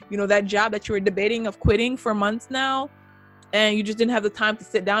that job that you were debating of quitting for months now, and you just didn't have the time to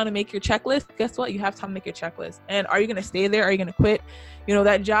sit down and make your checklist. Guess what? You have time to make your checklist. And are you going to stay there? Are you going to quit?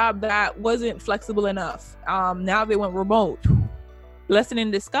 That job that wasn't flexible enough. Now they went remote. Lesson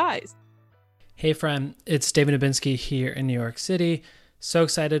in disguise. Hey friend, it's David Dubinsky here in New York City. So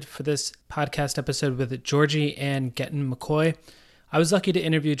excited for this podcast episode with Georgie Ann Getton McCoy. I was lucky to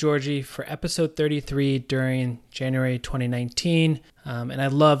interview Georgie for episode 33 during January 2019, and I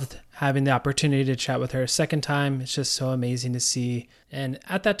loved having the opportunity to chat with her a second time. It's just so amazing to see. And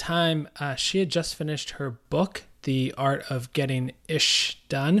at that time, she had just finished her book, The Art of Getting Ish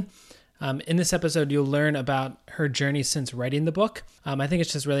Done. In this episode, you'll learn about her journey since writing the book. I think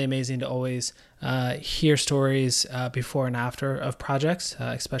it's just really amazing to always hear stories before and after of projects,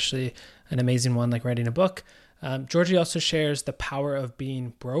 especially an amazing one like writing a book. Georgie also shares the power of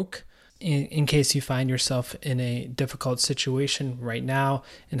being broke in case you find yourself in a difficult situation right now,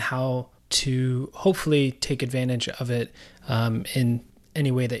 and how to hopefully take advantage of it in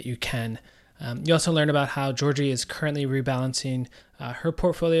any way that you can. You also learn about how Georgie is currently rebalancing her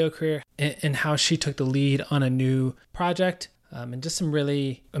portfolio career and how she took the lead on a new project, and just some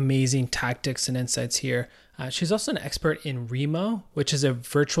really amazing tactics and insights here. She's also an expert in Remo, which is a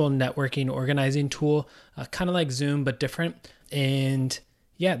virtual networking organizing tool, kind of like Zoom, but different. And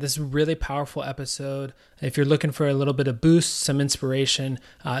yeah, this is a really powerful episode. If you're looking for a little bit of boost, some inspiration,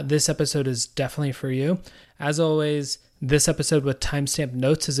 this episode is definitely for you. As always, this episode with timestamp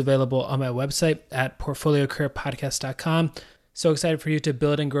notes is available on my website at portfoliocareerpodcast.com. So excited for you to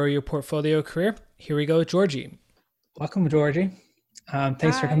build and grow your portfolio career. Here we go, Georgie. Welcome, Georgie.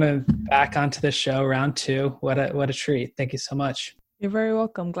 Thanks for coming back onto the show, round two. What a treat. Thank you so much. You're very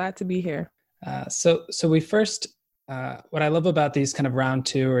welcome. Glad to be here. So we first, what I love about these kind of round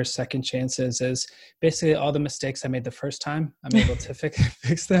two or second chances is basically all the mistakes I made the first time, I'm able to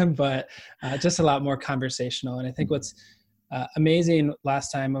fix them, but just a lot more conversational. And I think what's amazing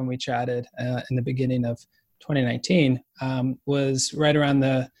last time when we chatted in the beginning of 2019 was right around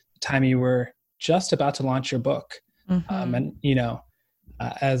the time you were just about to launch your book. Mm-hmm. And,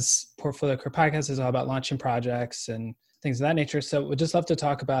 as Portfolio Career Podcast is all about launching projects and things of that nature. So we'd just love to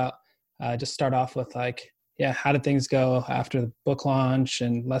talk about, just start off with how did things go after the book launch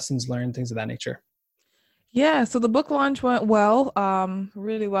and lessons learned, things of that nature? Yeah. So the book launch went well,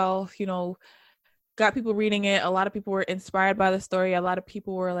 really well, got people reading it. A lot of people were inspired by the story. A lot of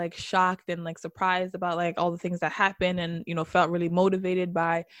people were shocked and surprised about all the things that happened, and felt really motivated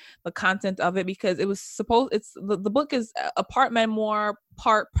by the content of it, because it was the book is a part memoir,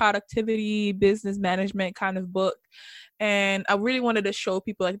 part productivity, business management kind of book. And I really wanted to show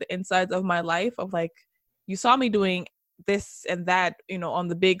people the insides of my life of you saw me doing this and that, on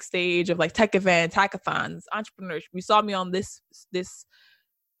the big stage of tech events, hackathons, entrepreneurship. You saw me on this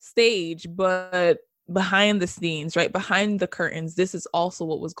stage, but behind the scenes, right behind the curtains, this is also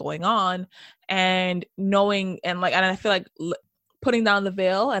what was going on. And knowing and I feel putting down the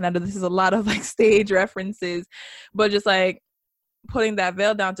veil, and I know this is a lot of stage references, but just putting that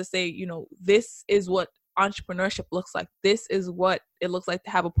veil down to say, this is what entrepreneurship looks like. This is what it looks like to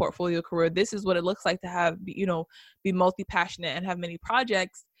have a portfolio career. This is what it looks like to have be multi-passionate and have many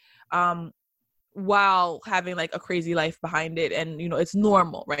projects, while having a crazy life behind it. And it's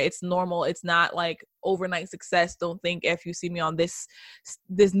normal, right? It's normal. It's not overnight success. Don't think if you see me on this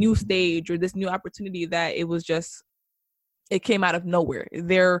new stage or this new opportunity that it was just, it came out of nowhere.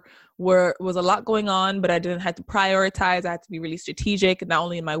 There was a lot going on, but I didn't have to prioritize. I had to be really strategic, not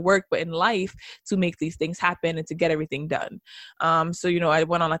only in my work, but in life, to make these things happen and to get everything done. So, I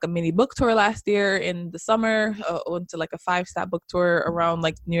went on a mini book tour last year in the summer, went to a 5-stop book tour around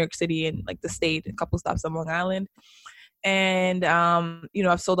New York City and the state, a couple stops on Long Island. And,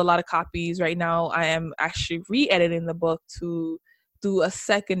 I've sold a lot of copies. Right now, I am actually re-editing the book to do a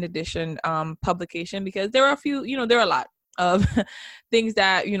second edition publication, because there are a few, there are a lot of things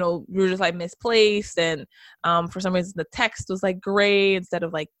that were just misplaced, and for some reason the text was gray instead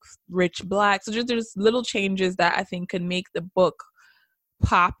of rich black. So there's little changes that I think could make the book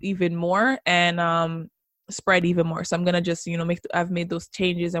pop even more and spread even more. So I'm gonna just I've made those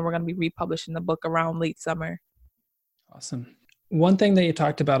changes, and we're gonna be republishing the book around late summer. Awesome. One thing that you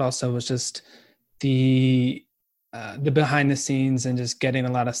talked about also was just the behind the scenes and just getting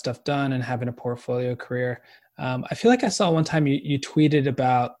a lot of stuff done and having a portfolio career. I feel I saw one time you tweeted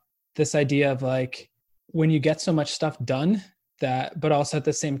about this idea of when you get so much stuff done but also at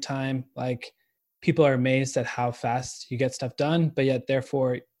the same time, people are amazed at how fast you get stuff done, but yet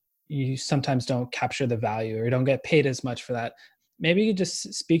therefore you sometimes don't capture the value or you don't get paid as much for that. Maybe you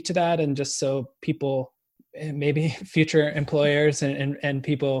just speak to that, and just so people maybe future employers and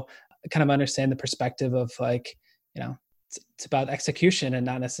people kind of understand the perspective of like, it's about execution and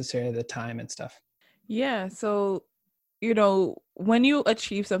not necessarily the time and stuff. Yeah. So, when you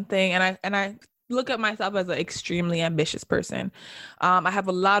achieve something, and I look at myself as an extremely ambitious person. I have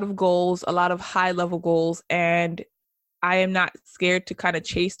a lot of goals, a lot of high level goals, and I am not scared to kind of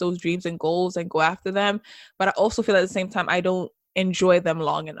chase those dreams and goals and go after them. But I also feel at the same time, I don't enjoy them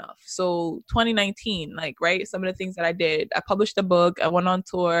long enough. So 2019, like, right, some of the things that I did, I published a book, I went on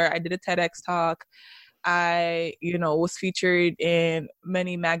tour, I did a TEDx talk. I, was featured in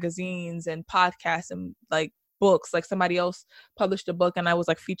many magazines and podcasts and like books. Like somebody else published a book and I was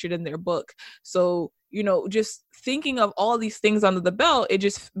like featured in their book. So, just thinking of all these things under the belt,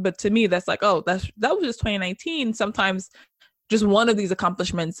 but to me, that's like, oh, that was just 2019. Sometimes just one of these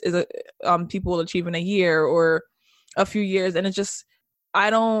accomplishments is people will achieve in a year or a few years. And it's just, I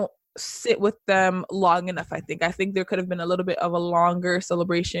don't sit with them long enough. I think there could have been a little bit of a longer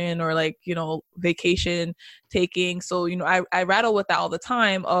celebration or like, vacation taking. So, I rattle with that all the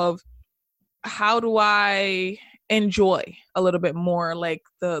time of how do I enjoy a little bit more like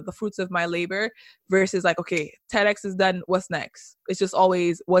the fruits of my labor versus like, okay, TEDx is done, what's next? It's just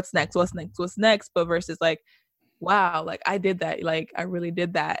always what's next. But versus like, wow, like I did that, like I really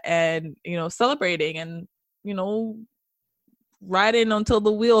did that, and celebrating and riding until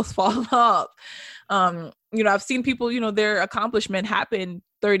the wheels fall off. I've seen people, their accomplishment happened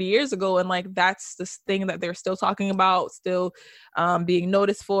 30 years ago, and like that's this thing that they're still talking about, still being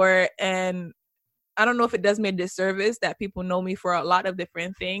noticed for. And I don't know if it does me a disservice that people know me for a lot of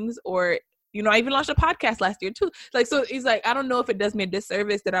different things, or I even launched a podcast last year too. Like, so it's like, I don't know if it does me a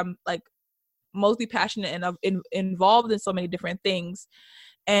disservice that I'm like mostly passionate and involved in so many different things.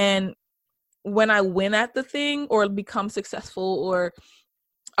 And when I win at the thing or become successful or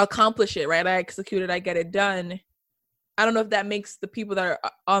accomplish it, right? I execute it, I get it done. I don't know if that makes the people that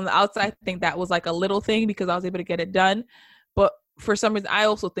are on the outside think that was like a little thing because I was able to get it done. But for some reason, I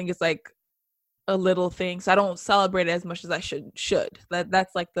also think it's like a little thing. So I don't celebrate it as much as I should.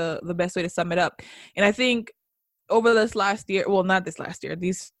 That's like the best way to sum it up. And I think over this last year, well, not this last year,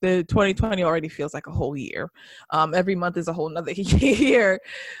 the 2020 already feels like a whole year. Every month is a whole nother year.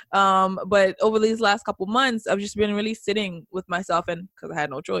 But over these last couple months, I've just been really sitting with myself, and because I had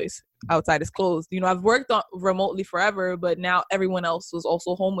no choice, outside is closed. I've worked remotely forever, but now everyone else was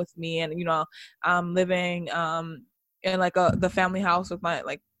also home with me. And, I'm living in like the family house with my,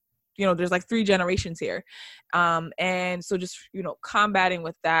 like, there's like 3 generations here. And so just, combating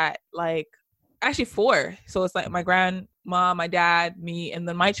with that, like, actually 4. So it's like my grandma, my dad, me, and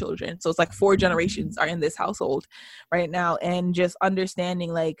then my children. So it's like 4 generations are in this household right now. And just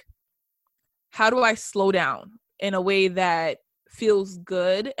understanding like, how do I slow down in a way that feels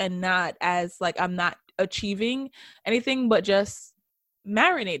good and not as like I'm not achieving anything, but just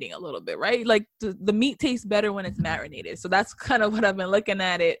marinating a little bit, right? Like the meat tastes better when it's marinated. So that's kind of what I've been looking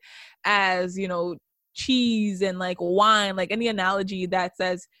at it as, cheese and like wine, like any analogy that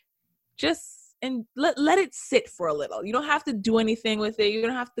says just and let it sit for a little. You don't have to do anything with it. You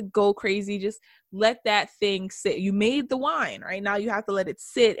don't have to go crazy. Just let that thing sit. You made the wine, right? Now you have to let it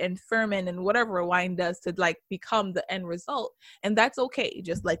sit and ferment and whatever a wine does to like become the end result. And that's okay.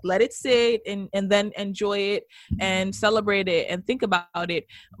 Just like let it sit and then enjoy it and celebrate it and think about it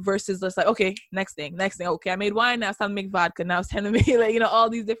versus just like, okay, next thing. Okay, I made wine. Now it's time to make vodka. Now it's time to make like,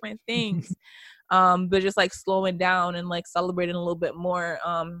 all these different things. But just like slowing down and like celebrating a little bit more.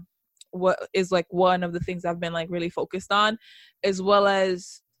 What is like one of the things I've been like really focused on, as well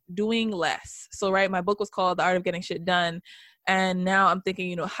as doing less. So, right, my book was called The Art of Getting Shit Done. And now I'm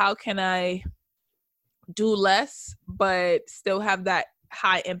thinking, how can I do less, but still have that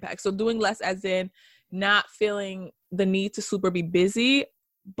high impact? So doing less as in not feeling the need to super be busy,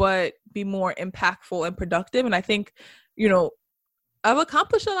 but be more impactful and productive. And I think, I've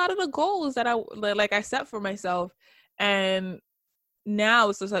accomplished a lot of the goals that I set for myself. And now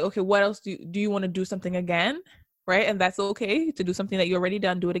it's just like, okay, what else do you want to do something again? Right. And that's okay to do something that you already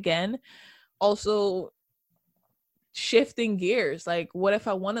done, do it again. Also shifting gears. Like, what if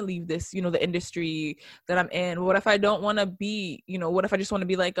I want to leave this, the industry that I'm in? What if I don't want to be, what if I just want to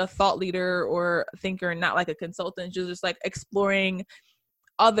be like a thought leader or thinker, not like a consultant, just like exploring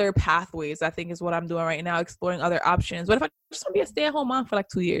other pathways, I think is what I'm doing right now, exploring other options. What if I just want to be a stay-at-home mom for like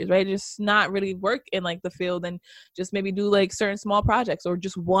 2 years, right? Just not really work in like the field and just maybe do like certain small projects or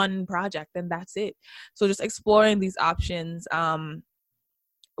just one project and that's it. So just exploring these options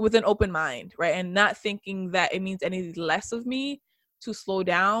with an open mind, right? And not thinking that it means any less of me to slow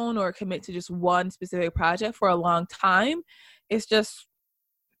down or commit to just one specific project for a long time. It's just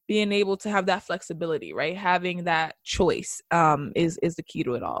being able to have that flexibility, right? Having that choice is the key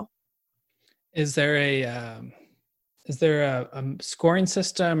to it all. Is there a scoring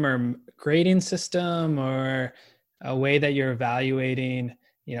system or grading system or a way that you're evaluating,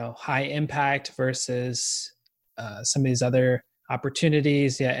 high impact versus some of these other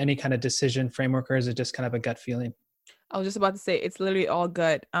opportunities? Yeah, any kind of decision framework, or is it just kind of a gut feeling? I was just about to say it's literally all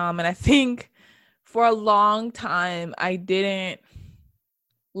gut. And I think for a long time I didn't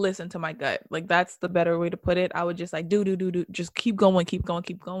listen to my gut. Like, that's the better way to put it. I would just like do, just keep going.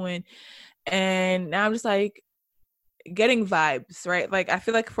 And now I'm just like getting vibes, right? Like, I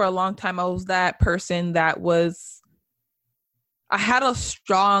feel like for a long time I was that person that I had a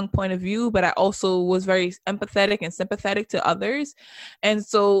strong point of view, but I also was very empathetic and sympathetic to others. And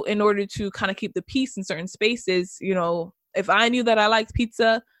so in order to kind of keep the peace in certain spaces, if I knew that I liked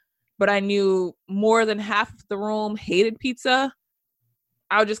pizza, but I knew more than half of the room hated pizza,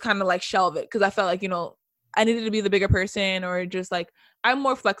 I would just kind of like shelve it, because I felt like, I needed to be the bigger person, or just like I'm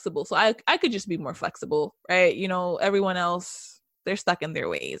more flexible. So I could just be more flexible, right? Everyone else, they're stuck in their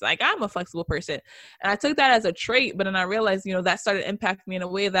ways. Like, I'm a flexible person. And I took that as a trait, but then I realized, that started impacting me in a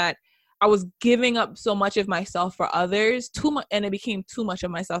way that I was giving up so much of myself for others, too much, and it became too much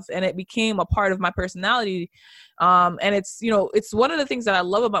of myself, and it became a part of my personality. And it's, it's one of the things that I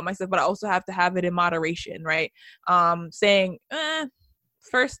love about myself, but I also have to have it in moderation, right? Saying,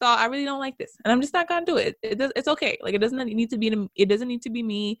 first thought, I really don't like this, and I'm just not gonna do it. It's okay. Like, it doesn't need to be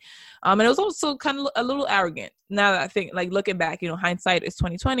me. And it was also kind of a little arrogant. Now that I think, like, looking back, hindsight is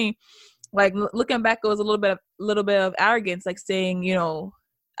 2020. Like, looking back, it was a little bit of arrogance, like saying,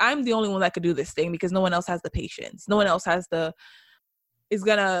 I'm the only one that could do this thing because no one else has the patience. No one else is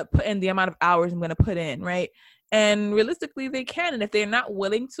gonna put in the amount of hours I'm gonna put in, right? And realistically, they can, and if they're not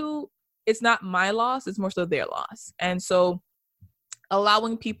willing to, it's not my loss. It's more so their loss. And so,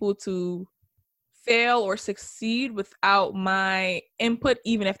 allowing people to fail or succeed without my input,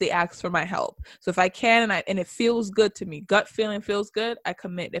 even if they ask for my help. So if I can and it feels good to me, gut feeling feels good, I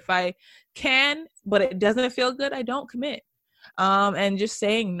commit. If I can, but it doesn't feel good, I don't commit. And just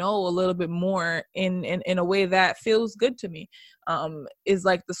saying no a little bit more in a way that feels good to me is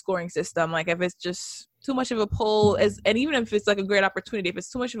like the scoring system. Like, if it's just too much of a pull, and even if it's like a great opportunity, if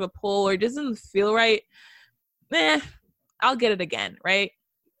it's too much of a pull or it doesn't feel right, I'll get it again, right?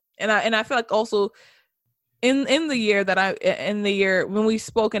 And I feel like also in the year when we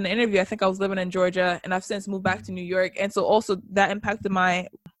spoke in the interview, I think I was living in Georgia, and I've since moved back to New York, and so also that impacted my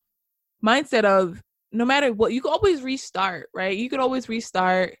mindset of, no matter what, you can always restart, right? You could always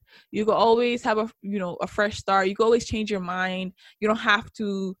restart. You could always have a fresh start. You can always change your mind. You don't have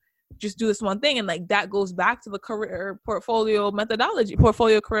to just do this one thing. And like, that goes back to the portfolio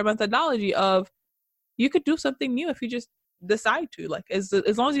career methodology of, you could do something new if you just decide to. Like, as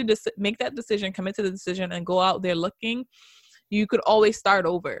long as you just make that decision, commit to the decision, and go out there looking, you could always start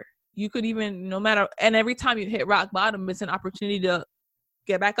over. You could even, and every time you hit rock bottom, it's an opportunity to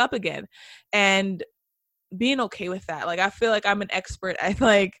get back up again, and being okay with that. Like, I feel like I'm an expert at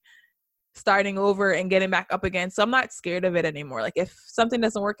like starting over and getting back up again. So I'm not scared of it anymore. Like, if something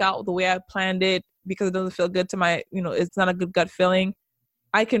doesn't work out the way I planned it because it doesn't feel good to my, it's not a good gut feeling,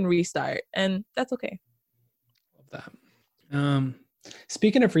 I can restart, and that's okay. Love that.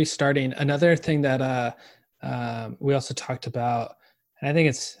 Speaking of restarting, another thing that we also talked about, and I think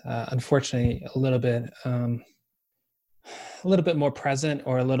it's unfortunately a little bit more present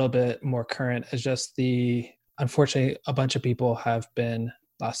or a little bit more current, is just unfortunately, a bunch of people have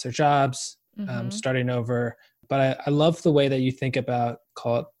lost their jobs, starting over. But I love the way that you think about,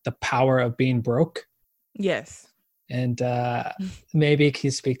 call it the power of being broke. Yes. And maybe can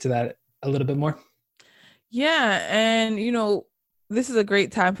you speak to that a little bit more? Yeah. And, this is a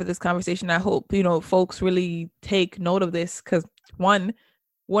great time for this conversation. I hope, folks really take note of this, because one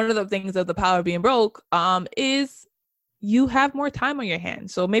of the things of the power of being broke is you have more time on your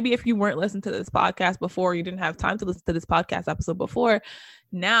hands. So maybe if you weren't listening to this podcast before, you didn't have time to listen to this podcast episode before,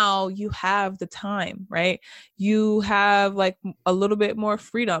 now you have the time, right? You have like a little bit more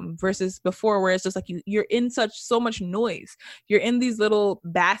freedom versus before, where it's just like you're in so much noise. You're in these little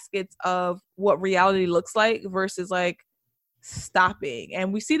baskets of what reality looks like versus like stopping.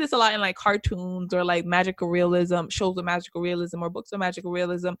 And we see this a lot in like cartoons or like magical realism, shows of magical realism or books of magical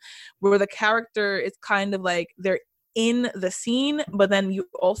realism, where the character is kind of like they're in the scene, but then you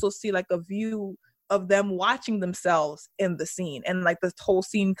also see like a view of them watching themselves in the scene, and like the whole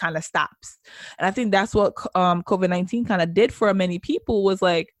scene kind of stops. And I think that's what COVID-19 kind of did for many people, was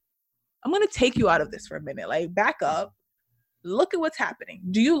like, I'm going to take you out of this for a minute, like back up, look at what's happening.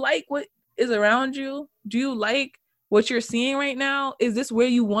 Do you like what is around you? Do you like what you're seeing right now? Is this where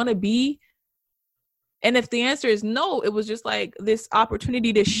you want to be? And if the answer is no, it was just like this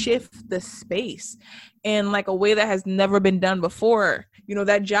opportunity to shift the space in like a way that has never been done before. You know,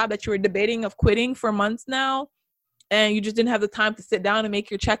 that job that you were debating of quitting for months now, and you just didn't have the time to sit down and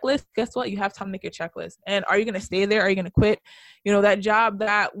make your checklist. Guess what? You have time to make your checklist. And are you going to stay there? Are you going to quit? You know, that job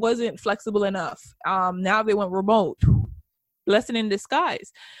that wasn't flexible enough. Now they went remote. Blessing in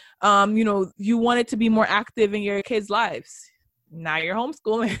disguise. You know, you wanted to be more active in your kids' lives. Now you're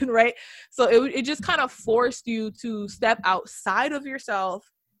homeschooling, right? So it just kind of forced you to step outside of yourself,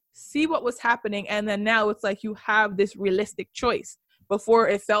 see what was happening, and then now it's like you have this realistic choice. Before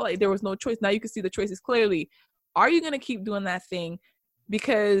it felt like there was no choice. Now you can see the choices clearly. Are you going to keep doing that thing?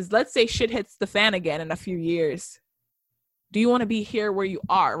 Because let's say shit hits the fan again in a few years. Do you want to be here where you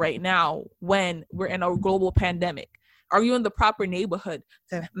are right now when we're in a global pandemic? Are you in the proper neighborhood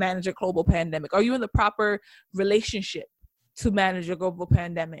to manage a global pandemic? Are you in the proper relationship to manage a global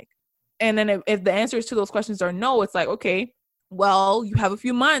pandemic? And then if the answers to those questions are no, it's like, okay, well, you have a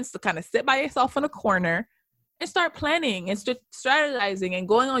few months to kind of sit by yourself in a corner and start planning and strategizing and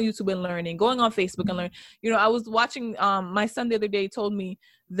going on YouTube and learning, going on Facebook and learn. You know, I was watching, my son the other day told me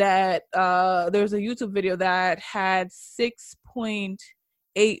that there was a YouTube video that had 6.8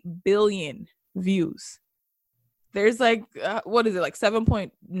 billion views. There's like, what is it, like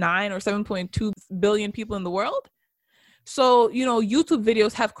 7.9 or 7.2 billion people in the world? So, you know, YouTube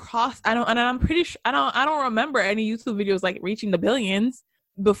videos have crossed, I'm pretty sure, I don't remember any YouTube videos like reaching the billions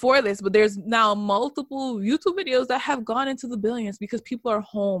before this, but there's now multiple YouTube videos that have gone into the billions because people are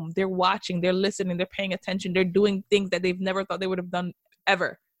home, they're watching, they're listening, they're paying attention, they're doing things that they've never thought they would have done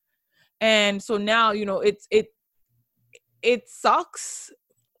ever. And so now, you know, it sucks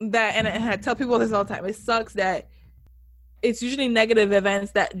that, and I tell people this all the time, it sucks that it's usually negative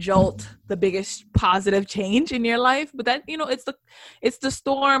events that jolt the biggest positive change in your life. But that, you know, it's the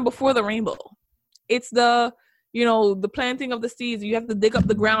storm before the rainbow. It's the, you know, the planting of the seeds. You have to dig up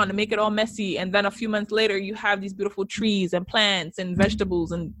the ground and make it all messy. And then a few months later, you have these beautiful trees and plants and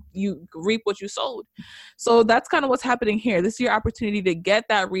vegetables, and you reap what you sowed. So that's kind of what's happening here. This is your opportunity to get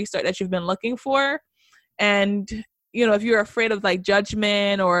that restart that you've been looking for. And, you know, if you're afraid of like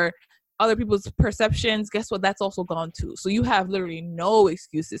judgment or other people's perceptions, guess what? That's also gone too. So you have literally no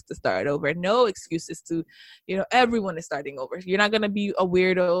excuses to start over, no excuses to, you know, everyone is starting over. You're not going to be a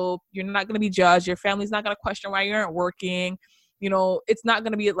weirdo. You're not going to be judged. Your family's not going to question why you aren't working. You know, it's not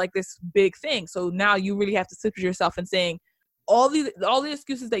going to be like this big thing. So now you really have to sit with yourself and saying all the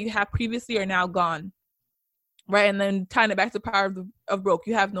excuses that you have previously are now gone. Right. And then tying it back to the power of broke.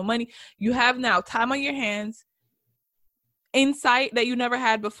 You have no money. You have now time on your hands, insight that you never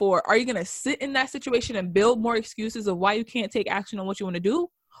had before. Are you going to sit in that situation and build more excuses of why you can't take action on what you want to do?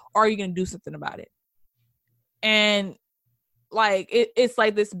 Or are you going to do something about it? And like, it's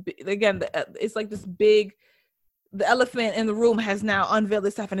like this, again, it's like this big, the elephant in the room has now unveiled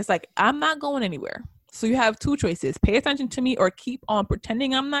itself, and it's like, I'm not going anywhere. So you have two choices: pay attention to me or keep on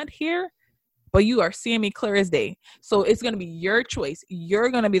pretending I'm not here. But you are seeing me clear as day. So it's going to be your choice. You're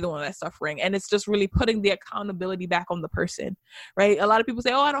going to be the one that's suffering. And it's just really putting the accountability back on the person, right? A lot of people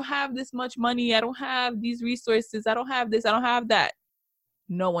say, oh, I don't have this much money. I don't have these resources. I don't have this. I don't have that.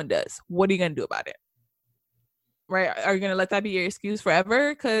 No one does. What are you going to do about it? Right? Are you going to let that be your excuse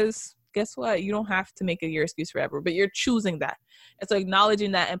forever? Because guess what? You don't have to make it your excuse forever, but you're choosing that. And so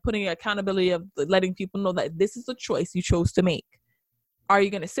acknowledging that and putting accountability of letting people know that this is a choice you chose to make. Are you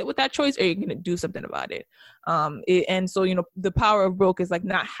going to sit with that choice, or are you going to do something about it? And so, you know, the power of broke is like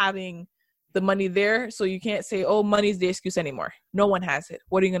not having the money there. So you can't say, oh, money's the excuse anymore. No one has it.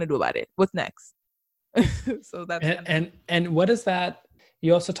 What are you going to do about it? What's next? So that's and what is that?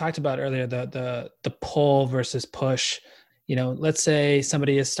 You also talked about earlier, the pull versus push. You know, let's say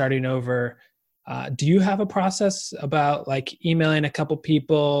somebody is starting over. Do you have a process about like emailing a couple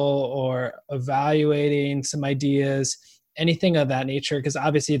people or evaluating some ideas? Anything of that nature? Because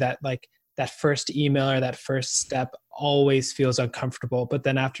obviously that first email or that first step always feels uncomfortable. But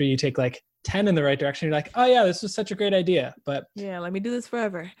then after you take like 10 in the right direction, you're like, oh yeah, this was such a great idea. But yeah, let me do this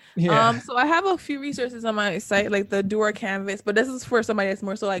forever. Yeah. So I have a few resources on my site, like the Doer Canvas, but this is for somebody that's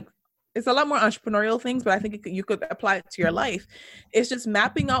more so like, it's a lot more entrepreneurial things, but I think you could apply it to your life. It's just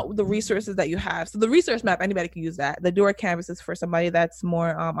mapping out the resources that you have. So the resource map, anybody can use that. The Doer Canvas is for somebody that's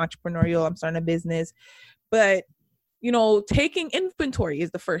more entrepreneurial. I'm starting a business, but you know, taking inventory is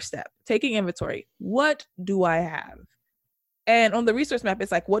the first step. Taking inventory. What do I have? And on the resource map,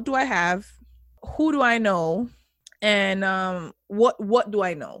 it's like, what do I have? Who do I know? And what do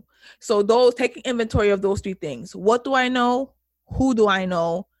I know? So those, taking inventory of those three things. What do I know? Who do I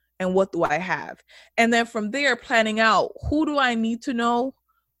know? and what do I have? And then from there, planning out, who do I need to know?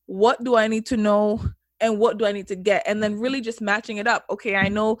 What do I need to know? And what do I need to get? And then really just matching it up. Okay, I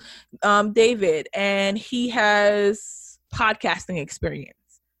know David, and he has podcasting experience.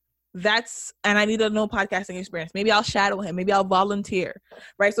 And I need to know podcasting experience. Maybe I'll shadow him. Maybe I'll volunteer,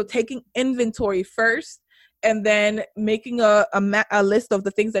 right? So taking inventory first, and then making a list of the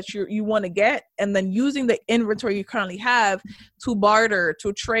things that you want to get, and then using the inventory you currently have to barter,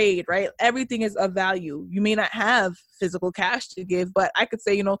 to trade, right? Everything is of value. You may not have physical cash to give, but I could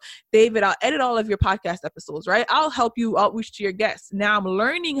say, David, I'll edit all of your podcast episodes, right? I'll help you outreach to your guests. Now I'm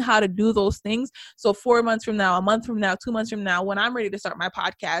learning how to do those things. So 4 months from now, a month from now, 2 months from now, when I'm ready to start my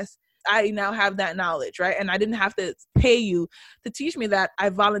podcast, I now have that knowledge, right? And I didn't have to pay you to teach me that. I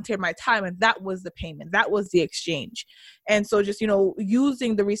volunteered my time, and that was the payment. That was the exchange. And so just,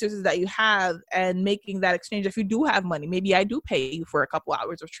 using the resources that you have and making that exchange. If you do have money, maybe I do pay you for a couple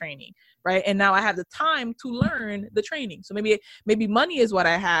hours of training, right? And now I have the time to learn the training. So maybe money is what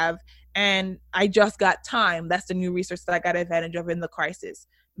I have, and I just got time. That's the new resource that I got advantage of in the crisis.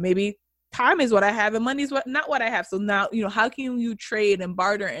 Maybe time is what I have and money is not what I have. So now, how can you trade and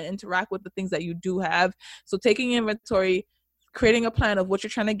barter and interact with the things that you do have? So taking inventory, creating a plan of what you're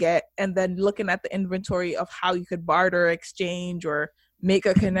trying to get, and then looking at the inventory of how you could barter, exchange, or make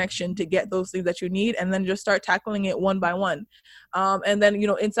a connection to get those things that you need, and then just start tackling it one by one. And then,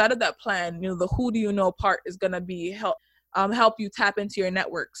 inside of that plan, the who do you know part is going to be help you tap into your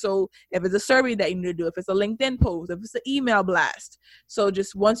network. So if it's a survey that you need to do, if it's a LinkedIn post, if it's an email blast. So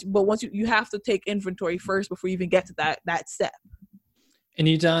just once you have to take inventory first before you even get to that step. And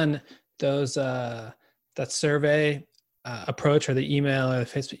you've done those, that survey approach, or the email or the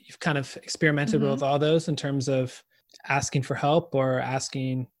Facebook, you've kind of experimented with all those in terms of asking for help, or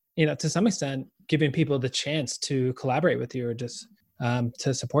asking, to some extent, giving people the chance to collaborate with you, or just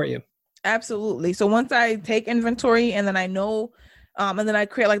to support you. Absolutely. So once I take inventory, and then I know, and then I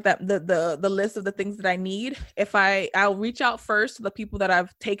create like that, the list of the things that I need. I'll reach out first to the people that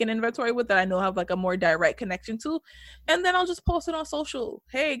I've taken inventory with, that I know have like a more direct connection to, and then I'll just post it on social.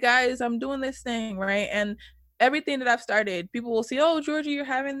 Hey guys, I'm doing this thing, right? And everything that I've started, people will see, oh, Georgie, you're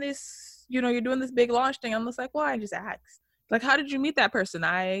having this, you're doing this big launch thing. I'm just like, well, I just asked. Like, how did you meet that person?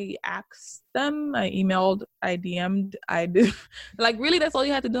 I asked them, I emailed, I DM'd, I did. Like, really, that's all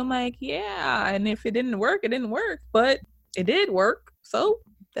you had to do? I'm like, yeah. And if it didn't work, it didn't work. But it did work. So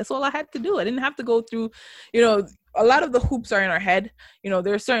that's all I had to do. I didn't have to go through, a lot of the hoops are in our head.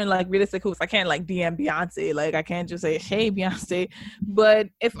 There are certain like realistic hoops. I can't like DM Beyonce. Like, I can't just say, hey, Beyonce. But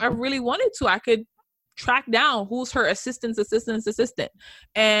if I really wanted to, I could track down who's her assistant,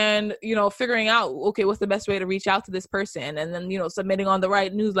 and figuring out, okay, what's the best way to reach out to this person, and then submitting on the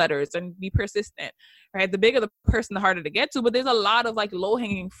right newsletters and be persistent, right? The bigger the person, the harder to get to, but there's a lot of like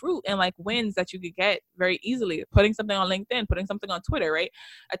low-hanging fruit and like wins that you could get very easily. Putting something on LinkedIn, putting something on Twitter, right?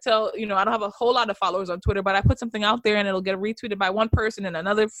 I tell, I don't have a whole lot of followers on Twitter, but I put something out there and it'll get retweeted by one person, and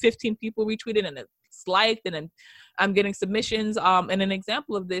another 15 people retweet it, and it's liked, and then I'm getting submissions. And an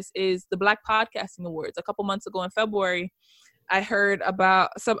example of this is the Black Podcasting Awards. A couple months ago in February, I heard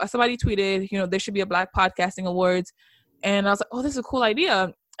about somebody tweeted, there should be a Black Podcasting Awards. And I was like, oh, this is a cool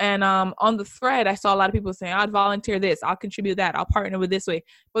idea. And on the thread, I saw a lot of people saying, I'd volunteer this, I'll contribute that, I'll partner with this way.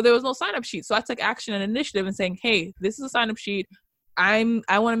 But there was no sign-up sheet. So I took action and initiative and saying, hey, this is a sign-up sheet. I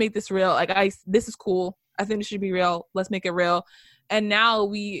want to make this real. Like, this is cool. I think it should be real. Let's make it real. And now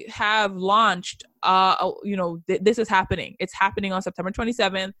we have launched, this is happening. It's happening on September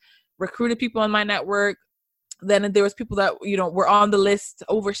 27th. Recruited people on my network. Then there was people that, were on the list.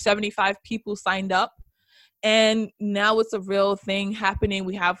 Over 75 people signed up. And now it's a real thing happening.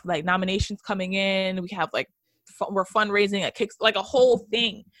 We have like nominations coming in. We have like, we're fundraising at Kicks, like a whole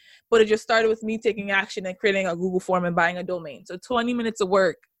thing. But it just started with me taking action and creating a Google form and buying a domain. So 20 minutes of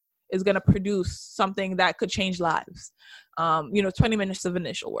work is going to produce something that could change lives. 20 minutes of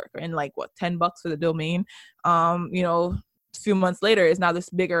initial work, and like $10 for the domain. A few months later is now this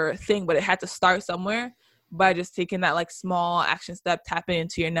bigger thing, but it had to start somewhere by just taking that like small action step, tapping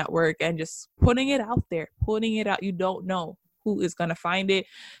into your network and just putting it out there, You don't know who is going to find it.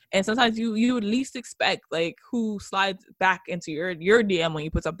 And sometimes you would least expect like who slides back into your DM when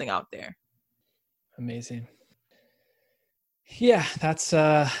you put something out there. Amazing. Yeah, that's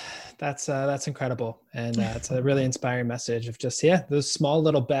incredible. And it's a really inspiring message of just, those small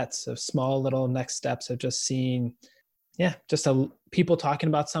little bets, of small little next steps of just seeing, just people talking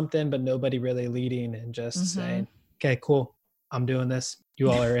about something, but nobody really leading, and just saying, okay, cool, I'm doing this. You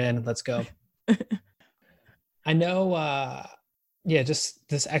all are in, let's go. I know, just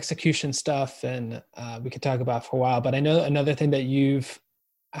this execution stuff, and we could talk about for a while, but I know another thing that you've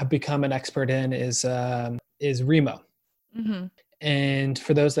have become an expert in is Remo. Mm-hmm. And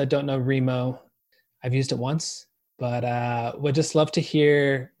for those that don't know Remo, I've used it once, but would just love to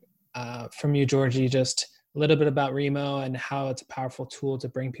hear from you, Georgie, just a little bit about Remo and how it's a powerful tool to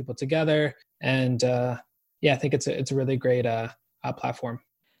bring people together. And I think it's a really great platform.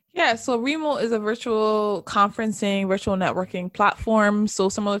 Yeah, so Remo is a virtual conferencing, virtual networking platform. So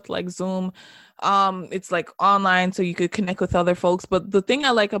similar to like Zoom. It's like online, so you could connect with other folks. But the thing I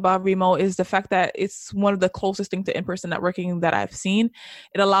like about Remo is the fact that it's one of the closest thing to in-person networking that I've seen.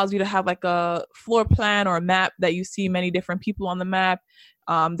 It allows you to have like a floor plan or a map that you see many different people on the map.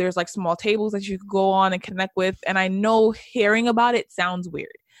 There's like small tables that you could go on and connect with. And I know hearing about it sounds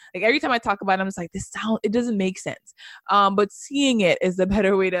weird. Like every time I talk about it, I'm just like, it doesn't make sense. But seeing it is the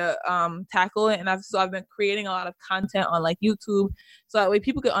better way to tackle it. And I've been creating a lot of content on like YouTube, so that way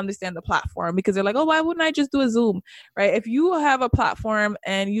people can understand the platform, because they're like, oh, why wouldn't I just do a Zoom, right? If you have a platform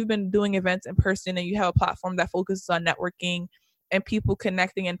and you've been doing events in person and you have a platform that focuses on networking and people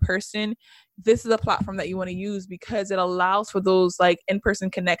connecting in person, this is a platform that you want to use, because it allows for those like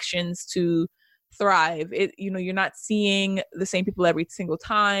in-person connections to thrive. You're not seeing the same people every single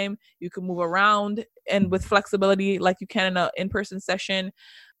time. You can move around, and with flexibility like you can in an in-person session,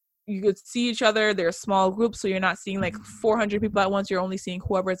 you could see each other. They're small groups, so you're not seeing like 400 people at once. You're only seeing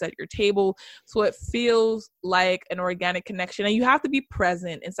whoever's at your table, so it feels like an organic connection. And you have to be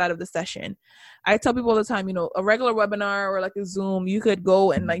present inside of the session. I tell people all the time, a regular webinar or like a Zoom, you could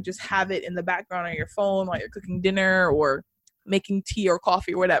go and like just have it in the background on your phone while you're cooking dinner or making tea or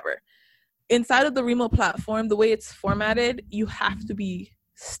coffee or whatever. Inside of the Remo platform, the way it's formatted, you have to be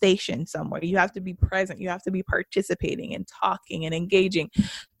stationed somewhere. You have to be present. You have to be participating and talking and engaging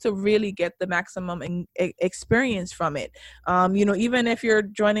to really get the maximum experience from it. Even if you're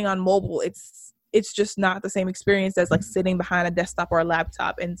joining on mobile, it's just not the same experience as like sitting behind a desktop or a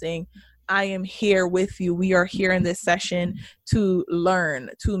laptop and saying, I am here with you. We are here in this session to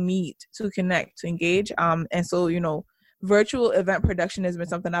learn, to meet, to connect, to engage. And so, virtual event production has been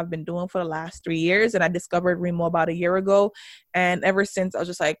something I've been doing for the last 3 years, and I discovered Remo about a year ago. And ever since, I was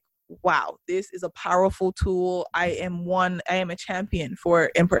just like, wow, this is a powerful tool. I am a champion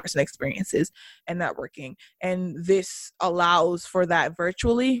for in-person experiences and networking. And this allows for that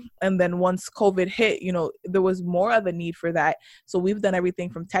virtually. And then once COVID hit, there was more of a need for that. So we've done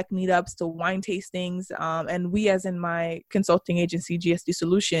everything from tech meetups to wine tastings. And we, as in my consulting agency, GSD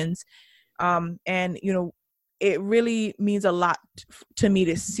Solutions, it really means a lot to me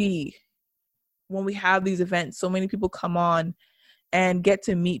to see when we have these events, so many people come on and get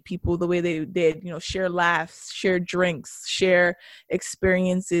to meet people the way they did, share laughs, share drinks, share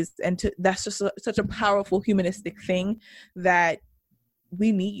experiences. And that's just such a powerful humanistic thing that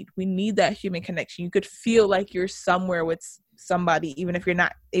we need. We need that human connection. You could feel like you're somewhere with somebody, even if you're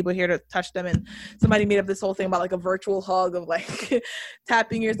not able here to touch them. And somebody made up this whole thing about like a virtual hug of like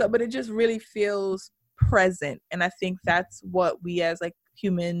tapping yourself, but it just really feels present. And I think that's what we as like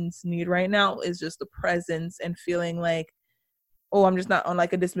humans need right now, is just the presence and feeling like, oh, I'm just not on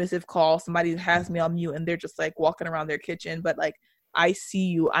like a dismissive call. Somebody has me on mute and they're just like walking around their kitchen, but like, I see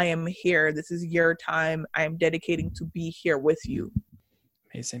you, I am here. This is your time. I am dedicating to be here with you.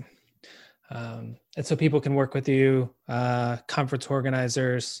 Amazing. And so people can work with you, conference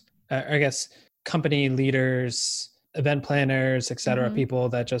organizers, I guess company leaders, event planners, etc. Mm-hmm. People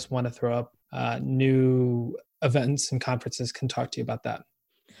that just want to throw up new events and conferences can talk to you about that.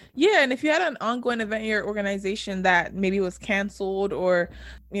 Yeah, and if you had an ongoing event in your organization that maybe was canceled or,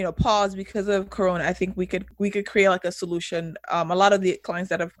 paused because of Corona, I think we could create like a solution. A lot of the clients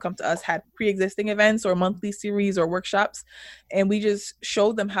that have come to us had pre-existing events or monthly series or workshops, and we just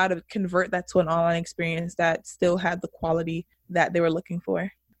showed them how to convert that to an online experience that still had the quality that they were looking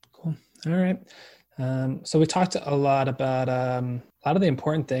for. Cool. All right. So we talked a lot about a lot of the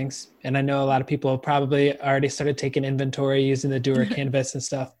important things, and I know a lot of people probably already started taking inventory using the Doer Canvas and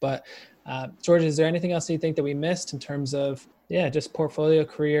stuff, but George, is there anything else you think that we missed in terms of, just portfolio,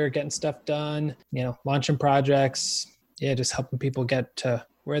 career, getting stuff done, launching projects, just helping people get to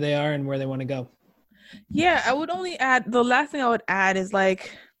where they are and where they want to go? Yeah, I would only add, the last thing I would add is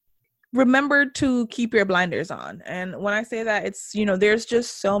like, remember to keep your blinders on. And when I say that, it's, there's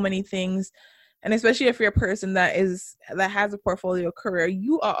just so many things. And especially if you're a person that has a portfolio career,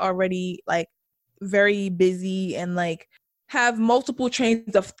 you are already like very busy and like have multiple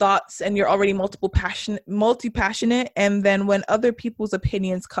trains of thoughts, and you're already multi-passionate. And then when other people's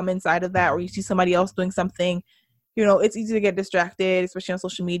opinions come inside of that, or you see somebody else doing something, it's easy to get distracted, especially on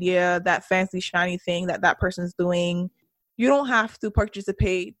social media, that fancy shiny thing that person's doing. You don't have to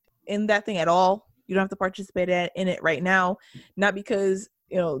participate in that thing at all. You don't have to participate in it right now, not because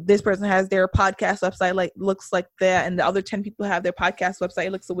this person has their podcast website looks like that, and the other 10 people have their podcast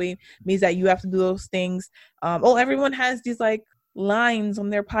website looks the way, means that you have to do those things. Everyone has these like lines on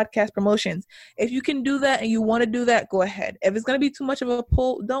their podcast promotions. If you can do that and you want to do that, go ahead. If it's going to be too much of a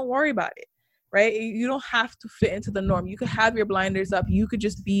pull, don't worry about it, right? You don't have to fit into the norm. You could have your blinders up. You could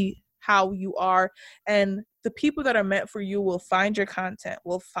just be how you are, and the people that are meant for you will find your content,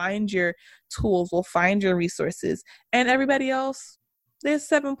 will find your tools, will find your resources, and everybody else, there's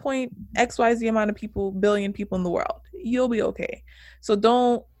 7.xyz amount of people, billion people in the world. You'll be okay. So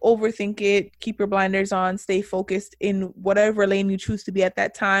don't overthink it. Keep your blinders on. Stay focused in whatever lane you choose to be at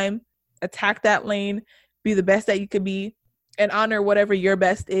that time. Attack that lane. Be the best that you could be. And honor whatever your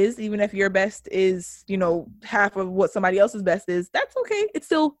best is. Even if your best is, half of what somebody else's best is, that's okay. It's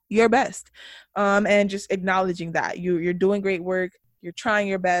still your best. And just acknowledging that. You're doing great work. You're trying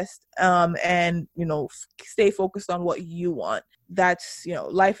your best. And stay focused on what you want. That's,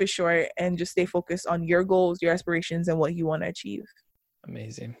 life is short, and just stay focused on your goals, your aspirations, and what you want to achieve.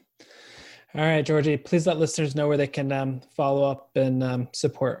 Amazing. All right, Georgie, please let listeners know where they can follow up and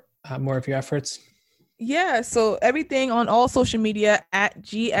support more of your efforts. Yeah, so everything on all social media at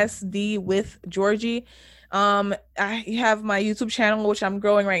GSD with Georgie. I have my YouTube channel, which I'm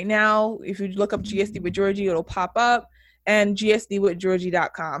growing right now. If you look up GSD with Georgie, it'll pop up. And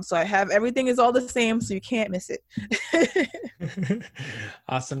gsdwithgeorgie.com. So I have everything is all the same, so you can't miss it.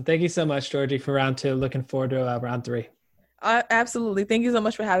 Awesome. Thank you so much, Georgie, for round 2. Looking forward to round 3. Absolutely. Thank you so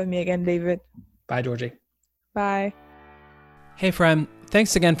much for having me again, David. Bye, Georgie. Bye. Hey, friend.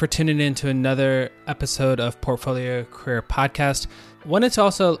 Thanks again for tuning in to another episode of Portfolio Career Podcast. Wanted to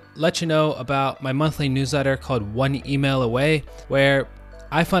also let you know about my monthly newsletter called One Email Away, where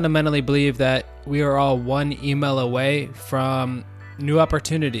I fundamentally believe that we are all one email away from new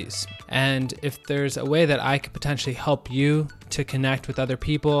opportunities. And if there's a way that I could potentially help you to connect with other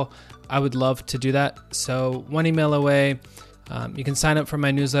people, I would love to do that. So one email away. You can sign up for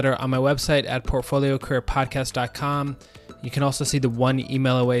my newsletter on my website at portfoliocareerpodcast.com. You can also see the one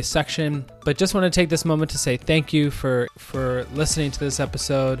email away section. But just want to take this moment to say thank you for listening to this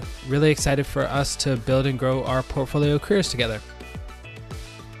episode. Really excited for us to build and grow our portfolio careers together.